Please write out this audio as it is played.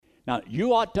Now,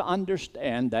 you ought to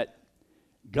understand that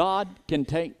God can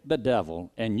take the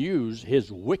devil and use his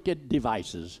wicked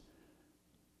devices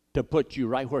to put you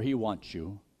right where he wants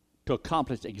you, to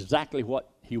accomplish exactly what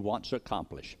he wants to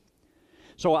accomplish.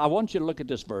 So I want you to look at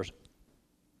this verse.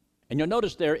 And you'll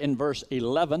notice there in verse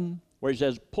 11 where he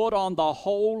says, put on the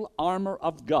whole armor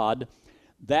of God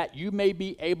that you may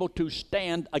be able to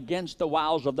stand against the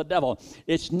wiles of the devil.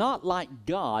 It's not like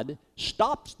God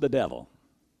stops the devil,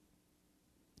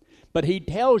 but he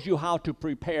tells you how to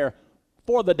prepare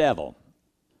for the devil.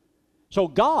 So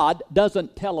God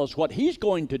doesn't tell us what he's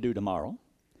going to do tomorrow,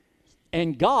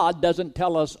 and God doesn't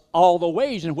tell us all the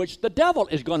ways in which the devil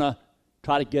is going to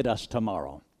try to get us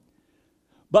tomorrow.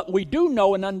 But we do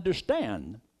know and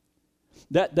understand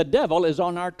that the devil is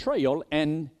on our trail,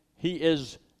 and he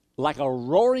is like a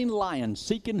roaring lion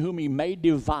seeking whom he may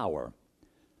devour.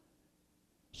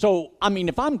 So, I mean,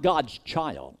 if I'm God's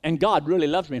child and God really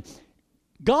loves me,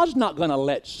 God's not going to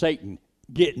let Satan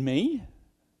get me,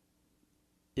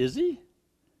 is he?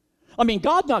 I mean,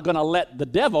 God's not going to let the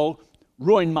devil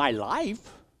ruin my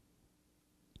life,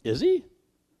 is he?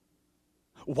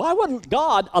 Why wouldn't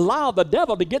God allow the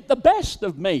devil to get the best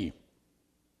of me?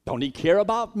 Don't he care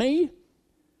about me?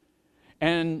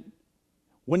 And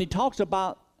when he talks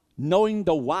about knowing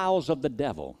the wiles of the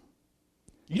devil,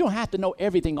 you don't have to know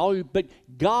everything, but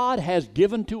God has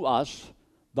given to us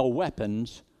the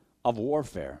weapons of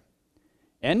warfare.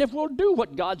 And if we'll do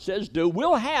what God says do,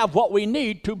 we'll have what we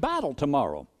need to battle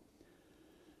tomorrow.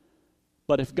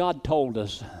 But if God told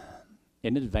us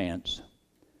in advance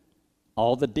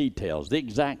all the details, the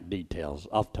exact details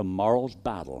of tomorrow's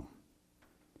battle,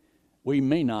 we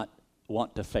may not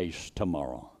want to face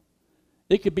tomorrow.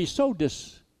 It could be so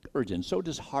discouraging, so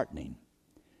disheartening.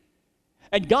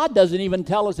 And God doesn't even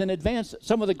tell us in advance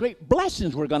some of the great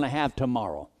blessings we're going to have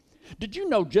tomorrow. Did you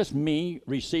know just me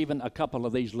receiving a couple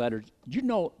of these letters, you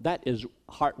know that is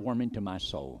heartwarming to my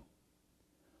soul?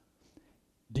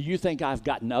 Do you think I've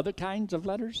gotten other kinds of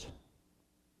letters?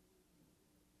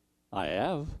 I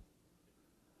have.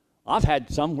 I've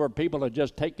had some where people have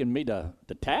just taken me to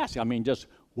task. I mean, just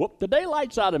whoop the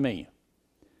daylights out of me.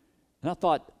 And I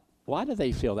thought, why do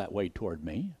they feel that way toward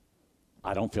me?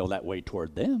 I don't feel that way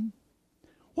toward them.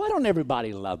 Why don't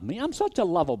everybody love me? I'm such a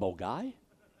lovable guy.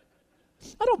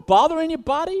 I don't bother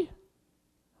anybody.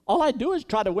 All I do is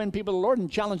try to win people to the Lord and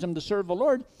challenge them to serve the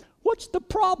Lord. What's the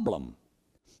problem?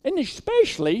 And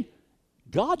especially,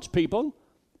 God's people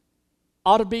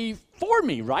ought to be for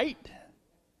me, right?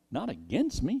 Not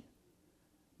against me.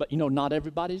 But you know, not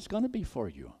everybody's going to be for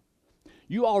you.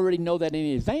 You already know that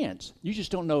in advance. You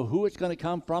just don't know who it's going to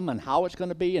come from and how it's going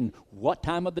to be and what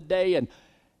time of the day, and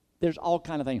there's all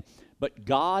kind of things. But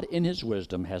God, in his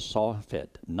wisdom, has saw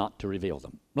fit not to reveal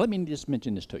them. Let me just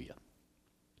mention this to you,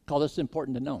 because it's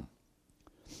important to know.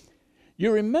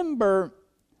 You remember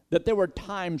that there were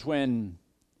times when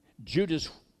Judas,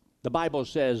 the Bible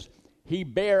says, he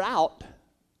bare out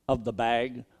of the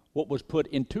bag what was put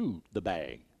into the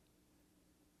bag.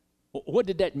 What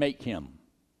did that make him?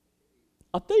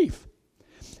 A thief.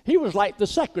 He was like the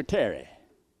secretary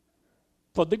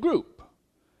for the group.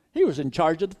 He was in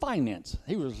charge of the finance.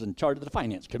 He was in charge of the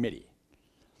finance committee.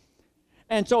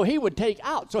 And so he would take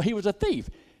out, so he was a thief.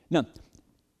 Now,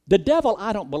 the devil,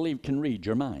 I don't believe, can read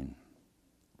your mind.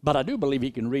 But I do believe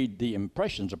he can read the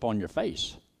impressions upon your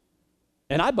face.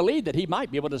 And I believe that he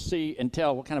might be able to see and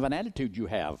tell what kind of an attitude you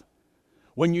have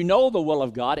when you know the will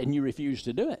of God and you refuse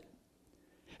to do it.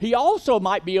 He also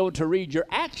might be able to read your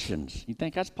actions. You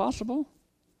think that's possible?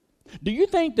 Do you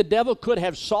think the devil could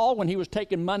have saw when he was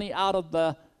taking money out of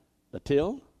the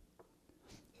till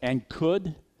and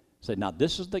could say, now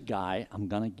this is the guy I'm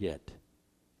going to get.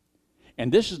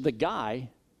 And this is the guy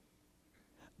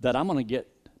that I'm going to get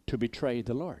to betray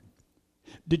the Lord.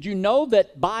 Did you know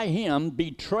that by him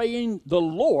betraying the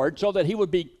Lord so that he would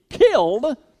be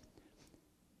killed,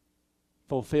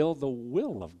 fulfill the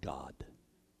will of God?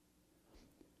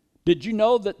 Did you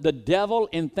know that the devil,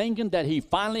 in thinking that he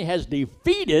finally has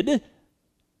defeated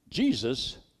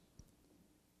Jesus,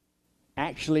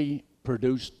 actually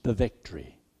produced the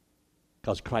victory?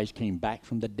 Because Christ came back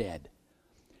from the dead.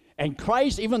 And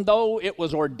Christ, even though it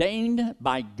was ordained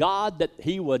by God that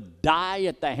he would die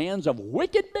at the hands of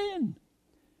wicked men,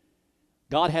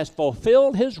 God has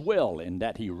fulfilled his will in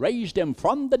that he raised him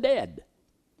from the dead.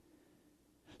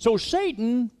 So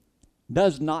Satan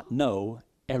does not know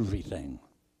everything.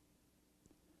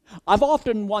 I've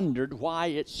often wondered why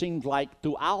it seems like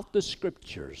throughout the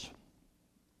scriptures,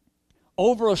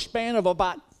 over a span of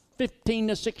about 15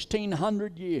 to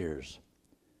 1600 years,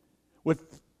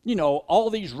 with, you know, all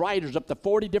these writers, up to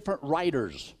 40 different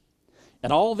writers,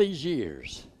 and all these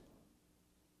years,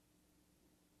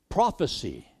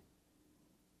 prophecy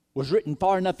was written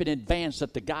far enough in advance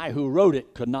that the guy who wrote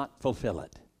it could not fulfill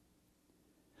it.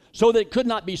 So that it could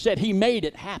not be said, he made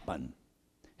it happen.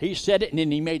 He said it and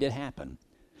then he made it happen.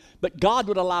 But God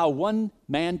would allow one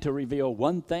man to reveal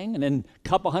one thing, and then a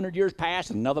couple hundred years pass,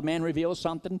 and another man reveals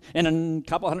something, and then a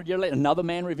couple hundred years later, another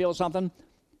man reveals something.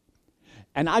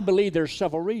 And I believe there's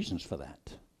several reasons for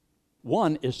that.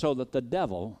 One is so that the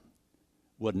devil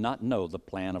would not know the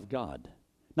plan of God.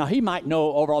 Now, he might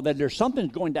know overall that there's something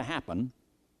going to happen,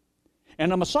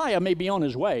 and the Messiah may be on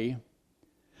his way,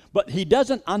 but he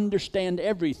doesn't understand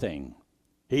everything.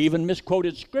 He even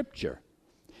misquoted Scripture.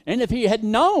 And if he had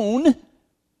known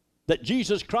that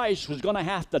Jesus Christ was going to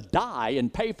have to die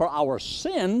and pay for our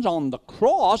sins on the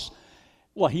cross,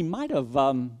 well, he might have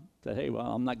said, hey, well,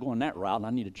 I'm not going that route. I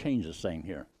need to change this thing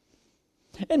here.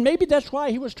 And maybe that's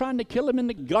why he was trying to kill him in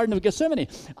the Garden of Gethsemane.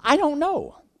 I don't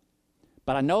know.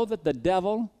 But I know that the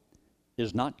devil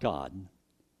is not God.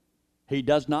 He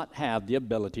does not have the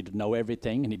ability to know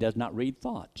everything, and he does not read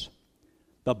thoughts.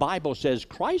 The Bible says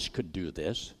Christ could do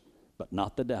this, but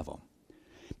not the devil.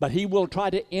 But he will try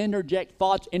to interject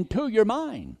thoughts into your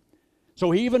mind. So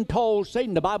he even told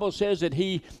Satan, the Bible says that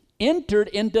he entered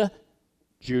into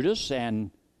Judas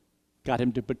and got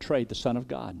him to betray the Son of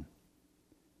God.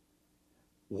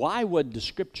 Why would the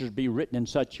Scriptures be written in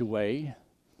such a way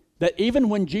that even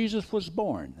when Jesus was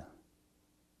born,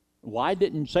 why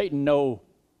didn't Satan know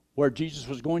where Jesus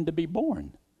was going to be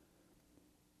born?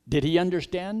 Did he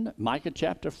understand Micah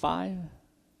chapter 5,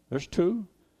 verse 2?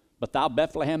 But thou,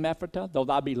 Bethlehem Ephratah, though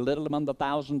thou be little among the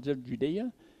thousands of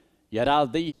Judea, yet out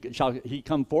of thee shall he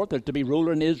come forth to be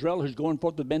ruler in Israel, who's going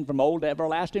forth to been from old to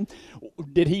everlasting.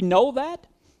 Did he know that?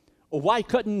 Or why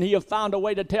couldn't he have found a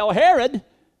way to tell Herod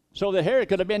so that Herod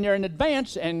could have been there in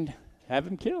advance and have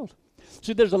him killed?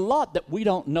 See, there's a lot that we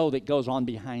don't know that goes on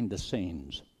behind the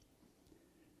scenes.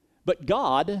 But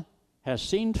God has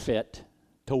seen fit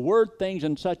to word things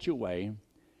in such a way.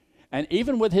 And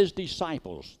even with his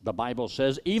disciples, the Bible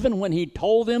says, even when he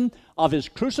told them of his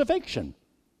crucifixion,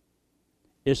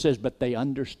 it says, but they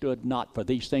understood not, for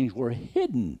these things were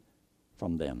hidden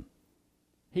from them.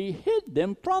 He hid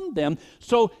them from them.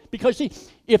 So, because see,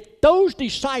 if those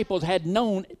disciples had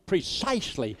known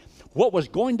precisely what was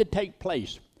going to take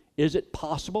place, is it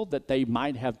possible that they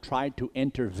might have tried to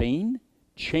intervene,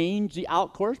 change the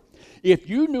outcourse? If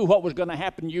you knew what was going to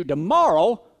happen to you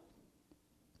tomorrow,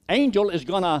 Angel is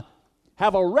going to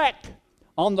have a wreck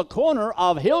on the corner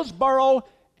of Hillsborough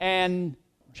and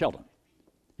Sheldon.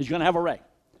 He's going to have a wreck.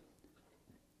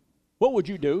 What would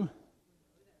you do?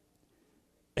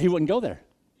 He wouldn't go there.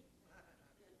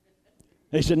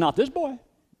 He said, not this boy.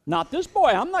 Not this boy.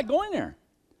 I'm not going there.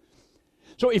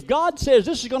 So if God says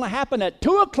this is going to happen at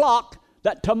 2 o'clock,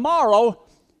 that tomorrow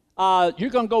you're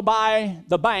going to go by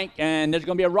the bank and there's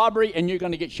going to be a robbery and you're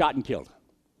going to get shot and killed.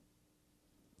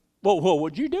 Well, what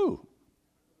would you do?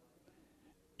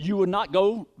 You would not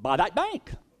go by that bank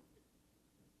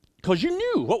because you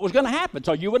knew what was going to happen,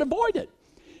 so you would avoid it.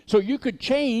 So you could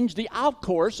change the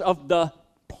outcourse of the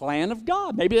plan of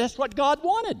God. Maybe that's what God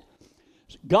wanted.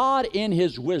 God, in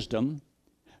his wisdom,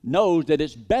 knows that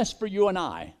it's best for you and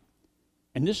I,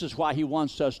 and this is why he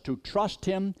wants us to trust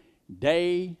him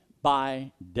day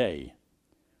by day.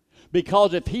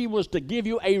 Because if he was to give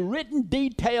you a written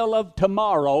detail of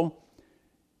tomorrow,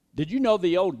 did you know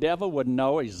the old devil would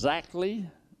know exactly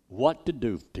what to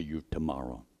do to you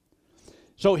tomorrow?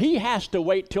 So he has to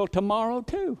wait till tomorrow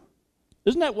too.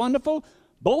 Isn't that wonderful?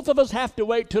 Both of us have to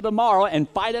wait till tomorrow and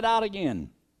fight it out again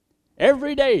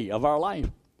every day of our life.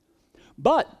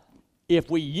 But if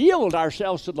we yield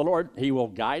ourselves to the Lord, he will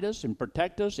guide us and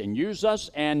protect us and use us,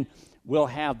 and we'll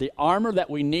have the armor that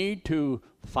we need to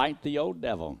fight the old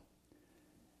devil.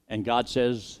 And God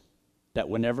says that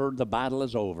whenever the battle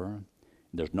is over,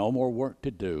 there's no more work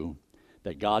to do,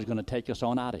 that God's going to take us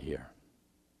on out of here.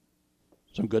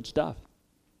 Some good stuff.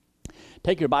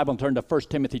 Take your Bible and turn to 1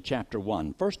 Timothy chapter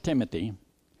 1. 1 Timothy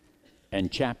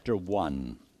and chapter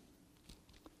 1.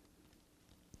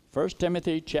 1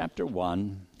 Timothy chapter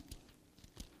 1.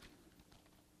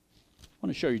 I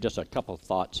want to show you just a couple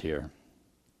thoughts here.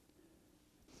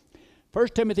 1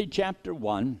 Timothy chapter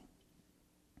 1.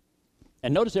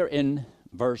 And notice there in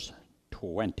verse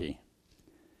 20.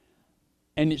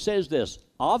 And it says this,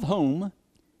 of whom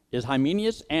is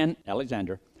Hymenaeus and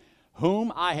Alexander,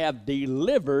 whom I have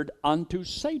delivered unto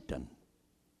Satan,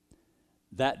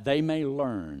 that they may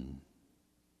learn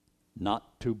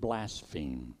not to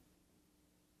blaspheme.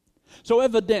 So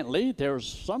evidently there's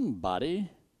somebody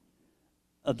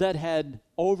that had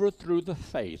overthrew the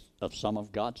faith of some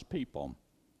of God's people.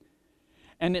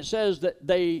 And it says that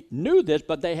they knew this,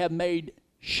 but they have made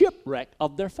shipwreck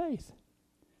of their faith.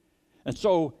 And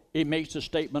so it makes a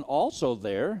statement also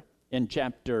there in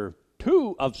chapter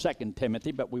 2 of 2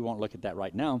 Timothy, but we won't look at that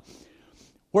right now,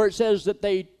 where it says that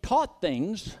they taught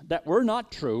things that were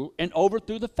not true and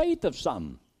overthrew the faith of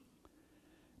some.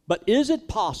 But is it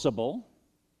possible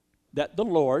that the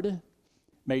Lord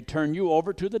may turn you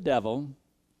over to the devil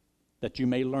that you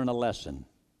may learn a lesson,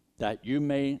 that you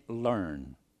may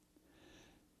learn?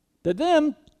 To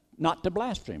them, not to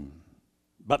blaspheme,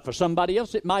 but for somebody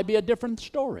else it might be a different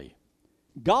story.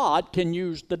 God can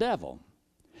use the devil.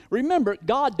 Remember,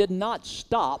 God did not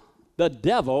stop the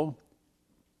devil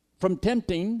from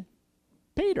tempting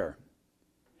Peter.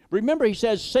 Remember, he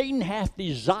says, Satan hath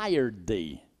desired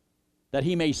thee, that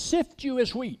he may sift you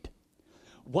as wheat.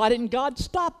 Why didn't God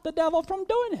stop the devil from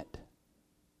doing it?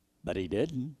 But he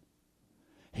didn't.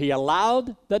 He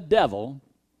allowed the devil,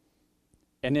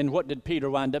 and then what did Peter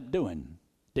wind up doing?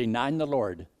 Denying the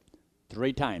Lord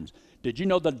 3 times. Did you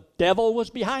know the devil was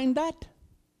behind that?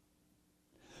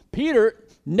 Peter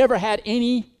never had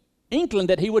any inkling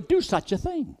that he would do such a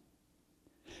thing.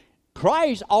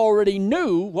 Christ already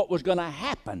knew what was going to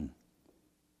happen,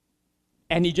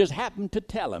 and he just happened to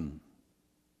tell him,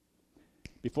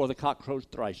 before the cock crows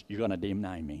thrice, you're going to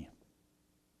deny me.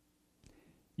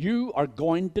 You are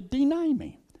going to deny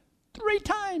me 3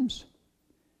 times.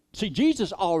 See,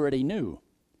 Jesus already knew,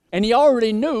 and he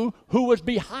already knew who was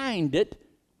behind it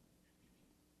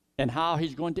and how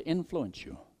he's going to influence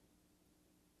you.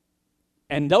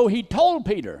 And though he told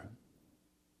Peter,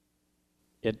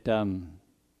 it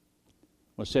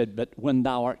was said, but when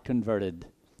thou art converted,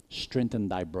 strengthen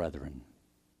thy brethren.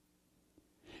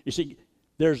 You see,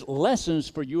 there's lessons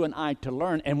for you and I to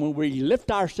learn, and when we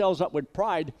lift ourselves up with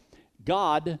pride,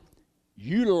 God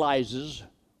utilizes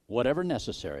whatever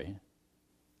necessary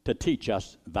to teach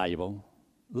us valuable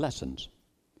lessons.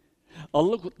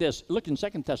 Look at this. Look in 2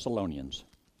 Thessalonians.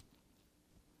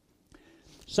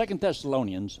 2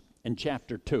 Thessalonians in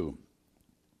chapter 2.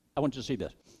 I want you to see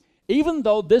this. Even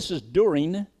though this is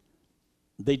during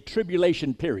the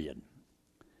tribulation period,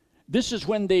 this is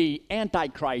when the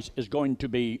Antichrist is going to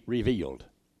be revealed.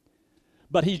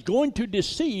 But he's going to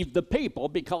deceive the people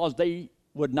because they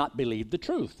would not believe the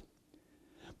truth.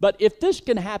 But if this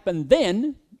can happen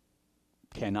then,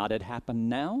 cannot it happen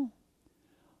now?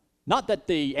 Not that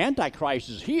the Antichrist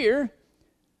is here,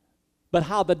 but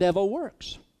how the devil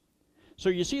works. So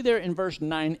you see there in verse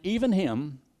 9, even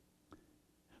him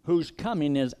whose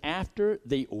coming is after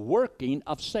the working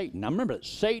of Satan. Now remember,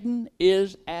 Satan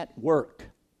is at work.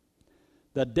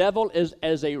 The devil is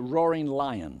as a roaring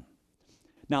lion.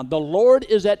 Now the Lord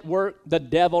is at work, the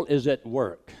devil is at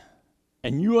work.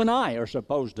 And you and I are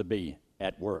supposed to be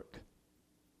at work.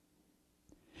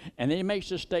 And then he makes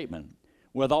this statement,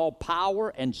 with all power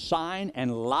and sign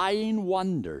and lying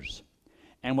wonders,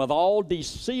 and with all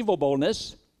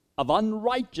deceivableness of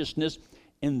unrighteousness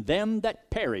in them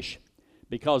that perish,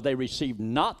 because they receive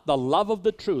not the love of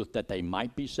the truth, that they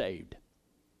might be saved.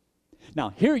 Now,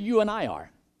 here you and I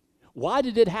are. Why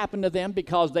did it happen to them?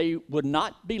 Because they would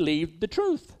not believe the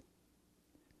truth.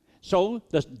 So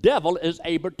the devil is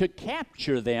able to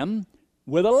capture them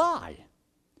with a lie.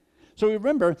 So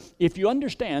remember, if you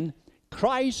understand,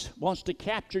 Christ wants to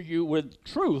capture you with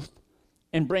truth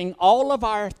and bring all of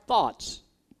our thoughts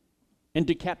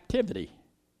into captivity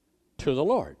to the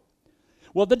Lord.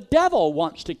 Well, the devil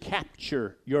wants to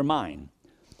capture your mind,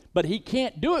 but he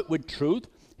can't do it with truth.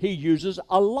 He uses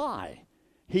a lie.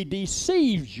 He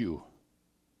deceives you.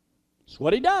 That's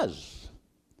what he does.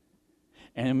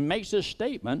 And he makes this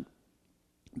statement,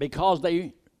 because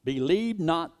they believe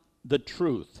not the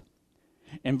truth.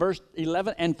 In verse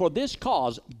 11, and for this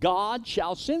cause God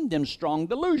shall send them strong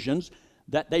delusions,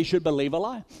 that they should believe a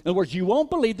lie. In other words, you won't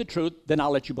believe the truth, then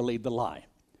I'll let you believe the lie.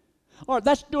 All right,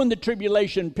 that's during the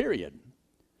tribulation period.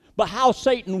 But how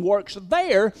Satan works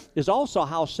there is also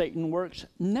how Satan works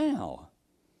now.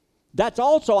 That's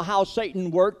also how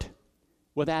Satan worked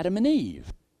with Adam and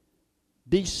Eve.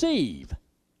 Deceive,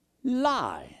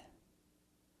 lie.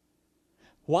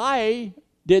 Why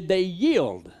did they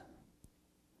yield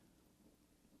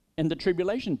in the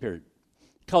tribulation period?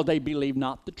 Because they believed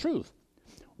not the truth.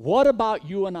 What about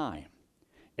you and I?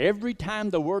 Every time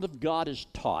the Word of God is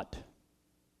taught,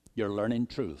 you're learning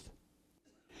truth.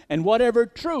 And whatever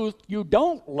truth you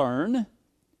don't learn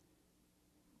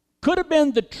could have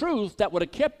been the truth that would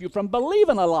have kept you from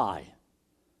believing a lie.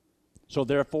 So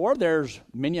therefore, there's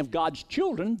many of God's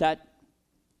children that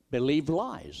believe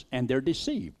lies, and they're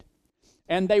deceived.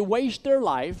 And they waste their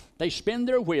life, they spin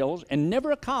their wheels, and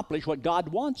never accomplish what God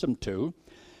wants them to,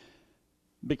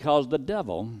 because the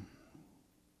devil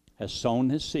has sown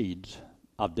his seeds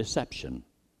of deception.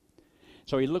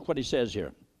 So look what he says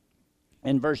here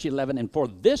in verse 11. And for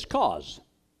this cause,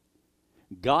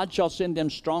 God shall send them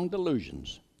strong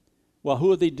delusions. Well,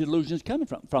 who are the delusions coming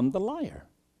from? From the liar,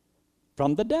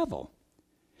 from the devil.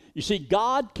 You see,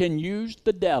 God can use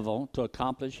the devil to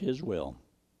accomplish his will.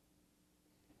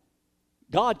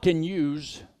 God can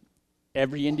use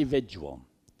every individual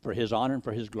for his honor and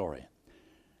for his glory.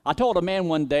 I told a man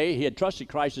one day, he had trusted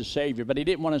Christ as Savior, but he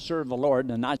didn't want to serve the Lord.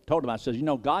 And I told him, I said,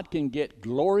 God can get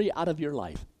glory out of your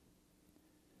life,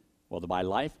 whether by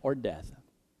life or death.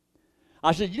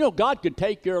 I said, God could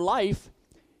take your life,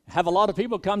 have a lot of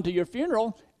people come to your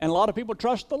funeral, and a lot of people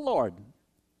trust the Lord.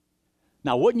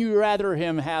 Now, wouldn't you rather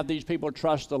him have these people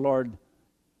trust the Lord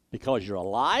because you're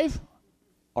alive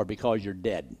or because you're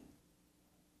dead?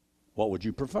 What would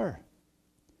you prefer?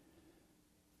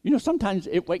 Sometimes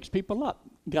it wakes people up.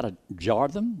 You got to jar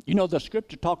them. The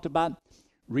scripture talked about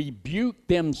rebuke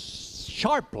them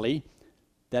sharply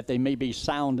that they may be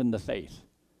sound in the faith.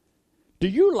 Do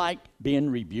you like being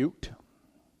rebuked?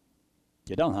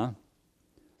 You don't, huh?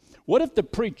 What if the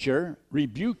preacher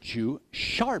rebuked you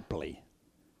sharply?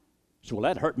 So, well,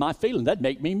 that hurt my feelings. That'd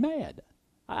make me mad.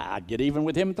 I'd get even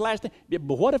with him at the last day.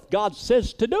 But what if God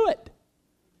says to do it?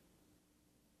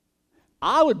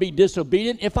 I would be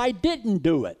disobedient if I didn't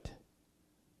do it.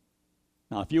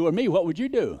 Now, if you were me, what would you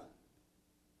do?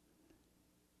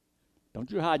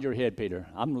 Don't you hide your head, Peter.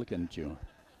 I'm looking at you.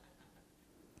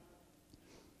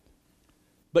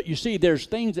 But you see, there's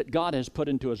things that God has put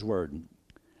into his word.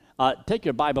 Take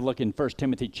your Bible, look in 1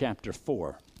 Timothy chapter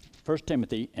 4. 1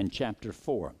 Timothy and chapter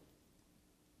 4.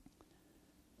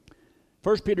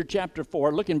 1 Peter chapter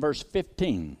 4, look in verse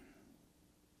 15.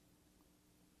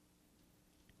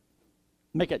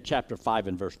 Make it chapter 5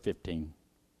 and verse 15.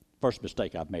 First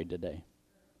mistake I've made today.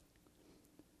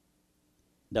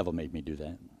 Devil made me do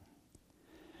that.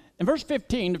 In verse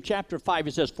 15 of chapter 5,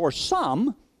 it says, for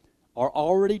some are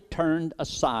already turned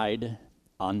aside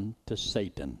unto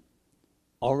Satan.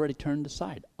 Already turned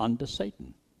aside unto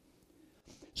Satan.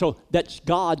 So that's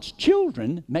God's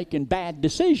children making bad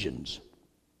decisions.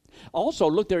 Also,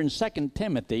 look there in 2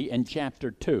 Timothy in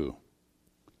chapter 2.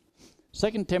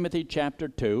 2 Timothy chapter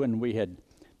 2, and we had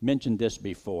mentioned this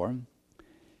before.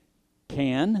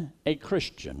 Can a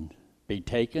Christian be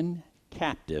taken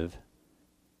captive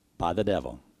by the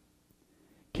devil?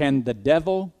 Can the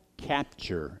devil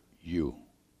capture you?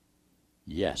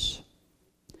 Yes.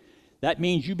 That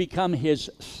means you become his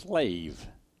slave.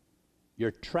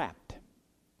 You're trapped.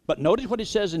 But notice what he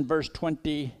says in verse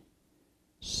 26.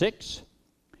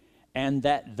 And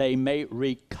that they may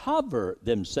recover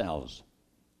themselves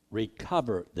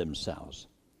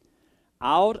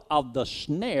out of the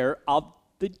snare of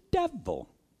the devil,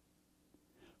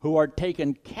 who are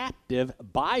taken captive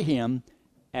by him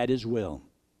at his will.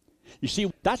 You see,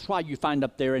 that's why you find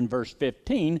up there in verse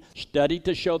 15, study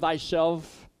to show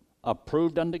thyself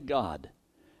approved unto God,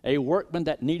 a workman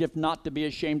that needeth not to be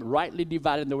ashamed, rightly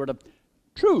dividing the word of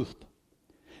truth.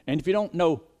 And if you don't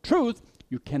know truth,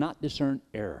 you cannot discern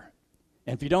error.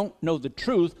 And if you don't know the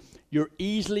truth, you're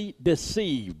easily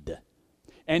deceived.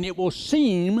 And it will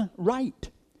seem right.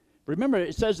 Remember,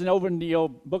 it says over in the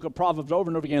book of Proverbs over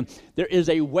and over again, there is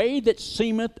a way that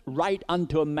seemeth right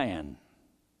unto a man.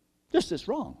 Just as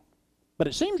wrong. But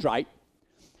it seems right.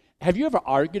 Have you ever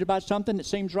argued about something that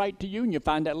seems right to you and you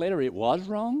find out later it was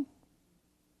wrong?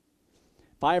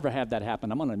 If I ever have that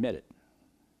happen, I'm going to admit it.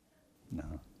 No.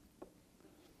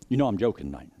 You know I'm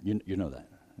joking, right? You know that.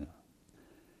 Yeah.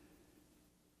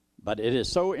 But it is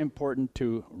so important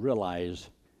to realize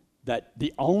that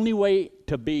the only way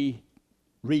to be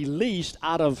released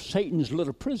out of Satan's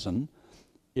little prison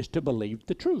is to believe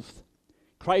the truth.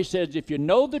 Christ says, if you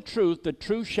know the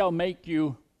truth shall make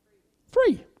you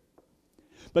free.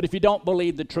 But if you don't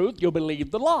believe the truth, you'll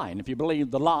believe the lie. And if you believe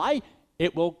the lie,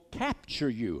 it will capture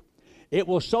you. It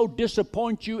will so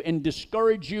disappoint you and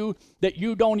discourage you that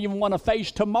you don't even want to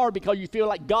face tomorrow because you feel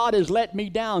like God has let me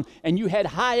down and you had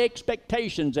high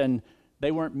expectations and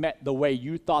they weren't met the way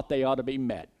you thought they ought to be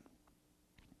met.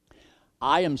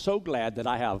 I am so glad that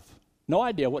I have no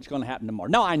idea what's going to happen tomorrow.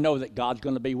 Now I know that God's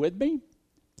going to be with me,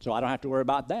 so I don't have to worry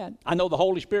about that. I know the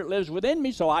Holy Spirit lives within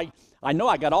me, so I know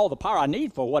I got all the power I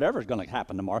need for whatever's going to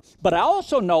happen tomorrow. But I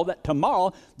also know that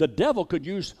tomorrow the devil could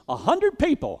use 100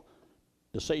 people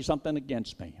to say something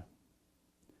against me.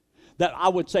 That I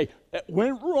would say, it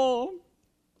went wrong.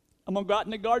 I'm going to go out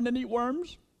in the garden and eat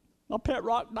worms. My pet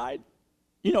rock died.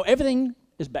 You know, everything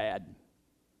is bad.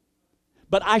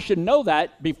 But I should know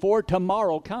that before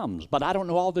tomorrow comes. But I don't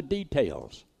know all the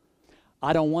details.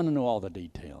 I don't want to know all the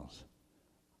details.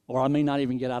 Or I may not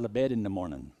even get out of bed in the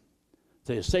morning.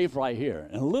 Say, safe right here.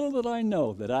 And little did I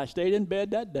know that I stayed in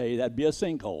bed that day, that'd be a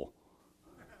sinkhole.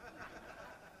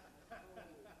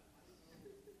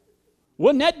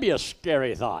 Wouldn't that be a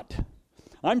scary thought?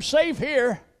 I'm safe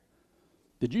here.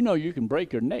 Did you know you can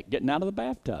break your neck getting out of the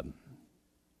bathtub?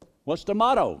 What's the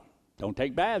motto? Don't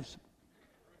take baths.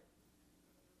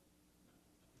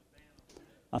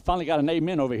 I finally got an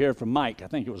amen over here from Mike. I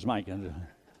think it was Mike.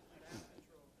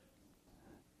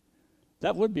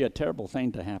 That would be a terrible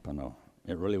thing to happen, though.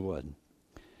 It really would.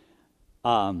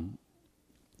 I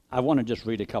want to just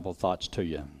read a couple thoughts to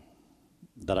you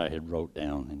that I had wrote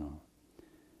down.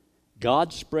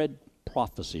 God spread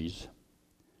prophecies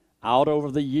out over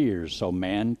the years so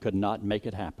man could not make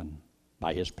it happen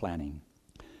by his planning,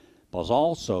 but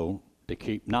also to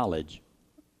keep knowledge,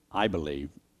 I believe,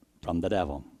 from the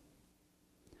devil.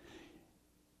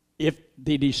 If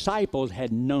the disciples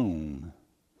had known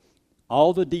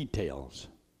all the details,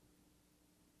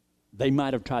 they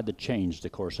might have tried to change the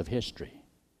course of history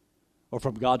or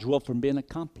from God's will from being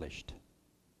accomplished.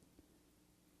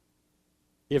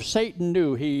 If Satan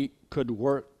knew he could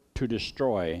work to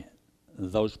destroy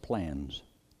those plans,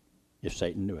 if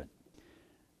Satan knew it.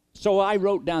 So I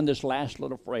wrote down this last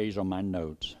little phrase on my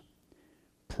notes.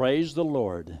 Praise the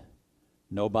Lord,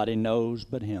 nobody knows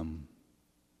but him.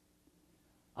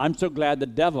 I'm so glad the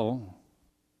devil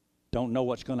don't know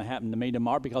what's going to happen to me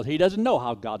tomorrow because he doesn't know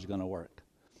how God's going to work.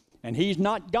 And he's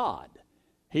not God.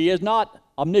 He is not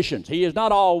omniscient. He is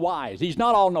not all wise. He's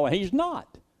not all knowing. He's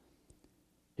not.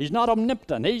 He's not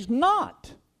omnipotent. He's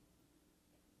not.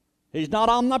 He's not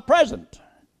omnipresent.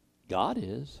 God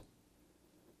is.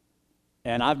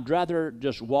 And I'd rather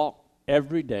just walk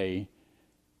every day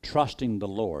trusting the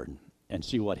Lord and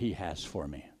see what he has for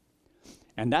me.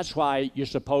 And that's why you're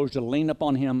supposed to lean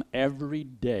upon him every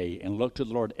day and look to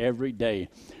the Lord every day.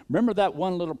 Remember that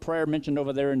one little prayer mentioned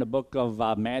over there in the book of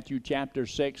Matthew chapter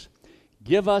 6?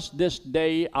 Give us this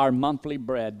day our monthly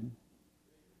bread.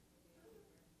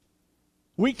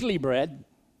 Weekly bread.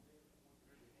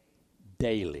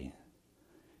 Daily.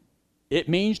 It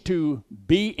means to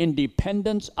be in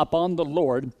dependence upon the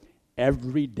Lord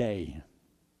every day.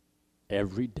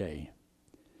 Every day.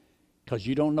 Because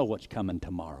you don't know what's coming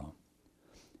tomorrow.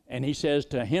 And he says,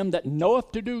 to him that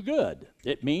knoweth to do good.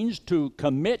 It means to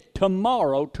commit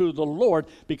tomorrow to the Lord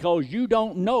because you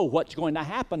don't know what's going to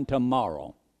happen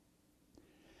tomorrow.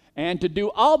 And to do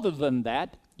other than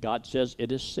that, God says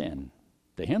it is sin.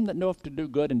 To him that knoweth to do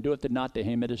good and doeth it not, to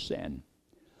him it is sin.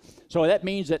 So that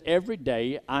means that every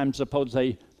day I'm supposed to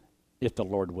say, if the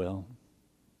Lord will,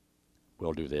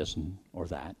 we'll do this or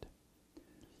that.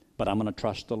 But I'm going to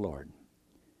trust the Lord.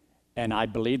 And I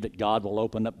believe that God will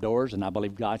open up doors, and I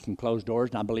believe God can close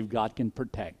doors, and I believe God can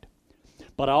protect.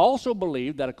 But I also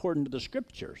believe that according to the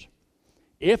Scriptures,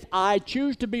 if I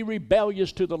choose to be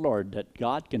rebellious to the Lord, that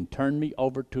God can turn me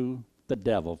over to the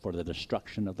devil for the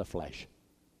destruction of the flesh.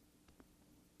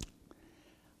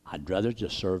 I'd rather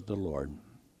just serve the Lord.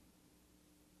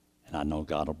 And I know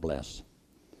God will bless.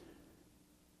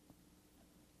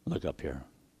 Look up here.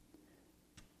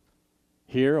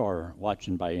 Here or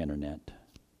watching by internet.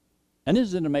 And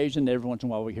isn't it amazing that every once in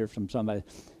a while we hear from somebody,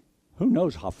 who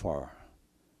knows how far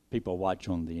people watch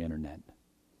on the internet?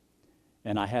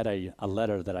 And I had a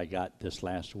letter that I got this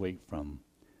last week from,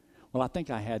 well, I think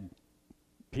I had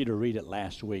Peter read it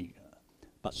last week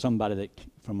about somebody that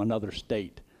from another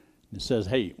state. It says,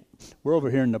 hey, we're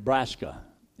over here in Nebraska,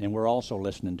 and we're also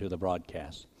listening to the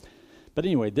broadcast. But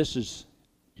anyway, this is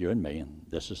you and me, and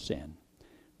this is sin.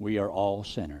 We are all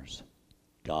sinners.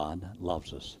 God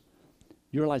loves us.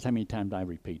 You realize how many times I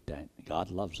repeat that?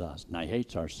 God loves us. Now, he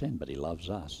hates our sin, but he loves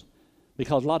us.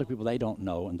 Because a lot of people, they don't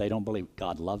know, and they don't believe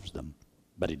God loves them.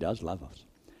 But he does love us.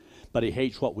 But he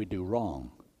hates what we do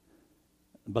wrong.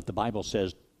 But the Bible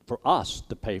says for us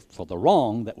to pay for the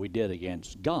wrong that we did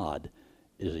against God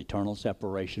is eternal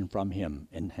separation from him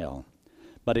in hell.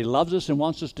 But he loves us and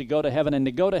wants us to go to heaven. And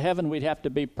to go to heaven, we'd have to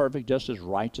be perfect, just as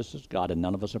righteous as God. And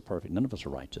none of us are perfect. None of us are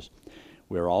righteous.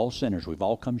 We're all sinners. We've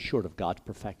all come short of God's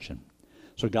perfection.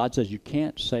 So God says you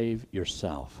can't save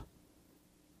yourself.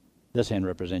 This hand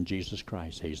represents Jesus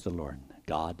Christ. He's the Lord,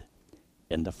 God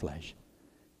in the flesh.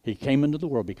 He came into the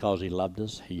world because he loved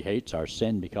us. He hates our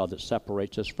sin because it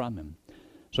separates us from him.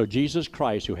 So Jesus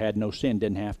Christ, who had no sin,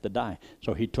 didn't have to die.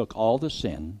 So he took all the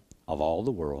sin of all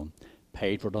the world,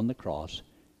 paid for it on the cross,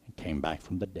 and came back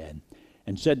from the dead,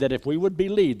 and said that if we would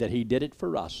believe that he did it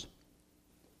for us,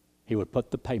 he would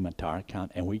put the payment to our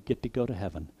account, and we get to go to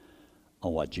heaven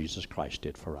on what Jesus Christ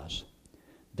did for us.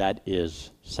 That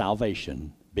is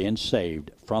salvation, being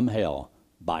saved from hell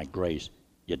by grace.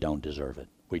 You don't deserve it.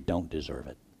 We don't deserve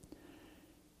it.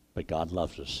 But God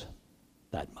loves us.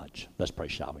 that much. Let's pray,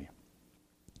 shall we?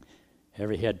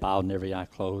 Every head bowed and every eye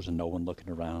closed and no one looking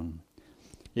around.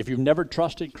 If you've never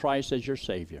trusted Christ as your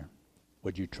Savior,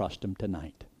 would you trust Him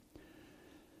tonight?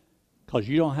 Because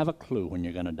you don't have a clue when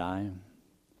you're going to die.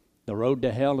 The road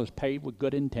to hell is paved with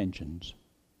good intentions.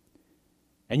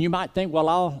 And you might think,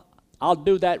 well, I'll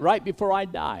do that right before I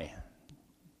die.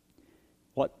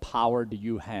 What power do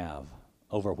you have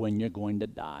over when you're going to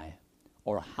die,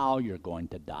 or how you're going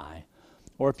to die,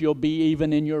 or if you'll be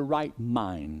even in your right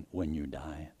mind when you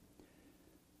die?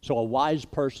 So a wise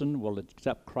person will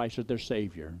accept Christ as their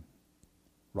Savior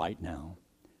right now.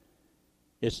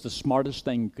 It's the smartest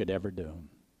thing you could ever do.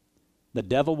 The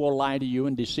devil will lie to you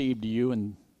and deceive to you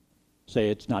and say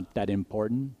it's not that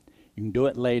important. You can do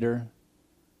it later.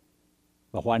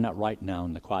 But why not right now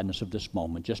in the quietness of this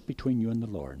moment, just between you and the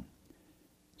Lord?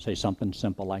 Say something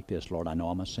simple like this: Lord, I know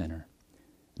I'm a sinner.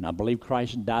 And I believe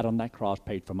Christ died on that cross,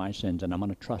 paid for my sins, and I'm going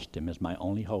to trust Him as my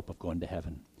only hope of going to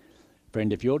heaven.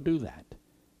 Friend, if you'll do that,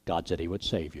 God said He would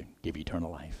save you, give you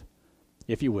eternal life.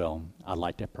 If you will, I'd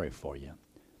like to pray for you.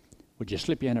 Would you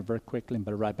slip your hand up very quickly and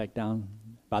put it right back down?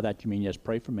 By that you mean, yes,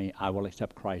 pray for me. I will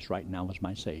accept Christ right now as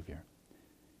my Savior.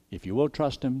 If you will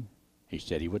trust Him, He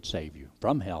said He would save you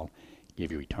from hell,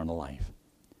 give you eternal life.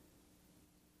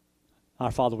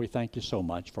 Our Father, we thank you so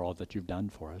much for all that you've done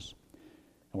for us.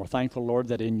 And we're thankful, Lord,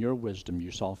 that in your wisdom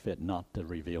you saw fit not to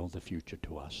reveal the future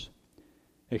to us,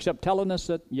 except telling us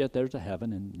that, yes, there's a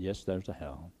heaven and yes, there's a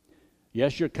hell.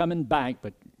 Yes, you're coming back,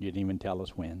 but you didn't even tell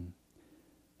us when.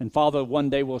 And Father, one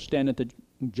day we'll stand at the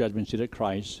judgment seat of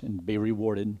Christ and be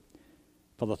rewarded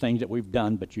for the things that we've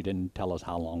done, but you didn't tell us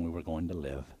how long we were going to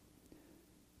live.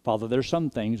 Father, there's some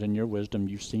things in your wisdom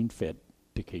you've seen fit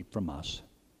to keep from us.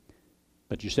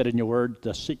 But you said in your word,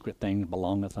 the secret things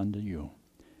belongeth unto you.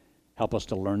 Help us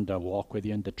to learn to walk with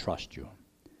you and to trust you.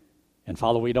 And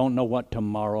Father, we don't know what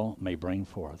tomorrow may bring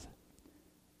forth,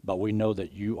 but we know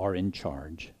that you are in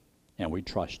charge, and we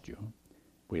trust you.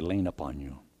 We lean upon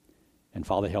you. And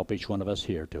Father, help each one of us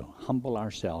here to humble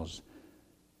ourselves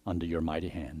under your mighty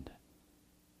hand,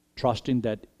 trusting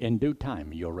that in due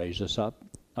time you'll raise us up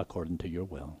according to your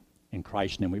will. In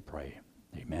Christ's name we pray.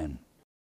 Amen.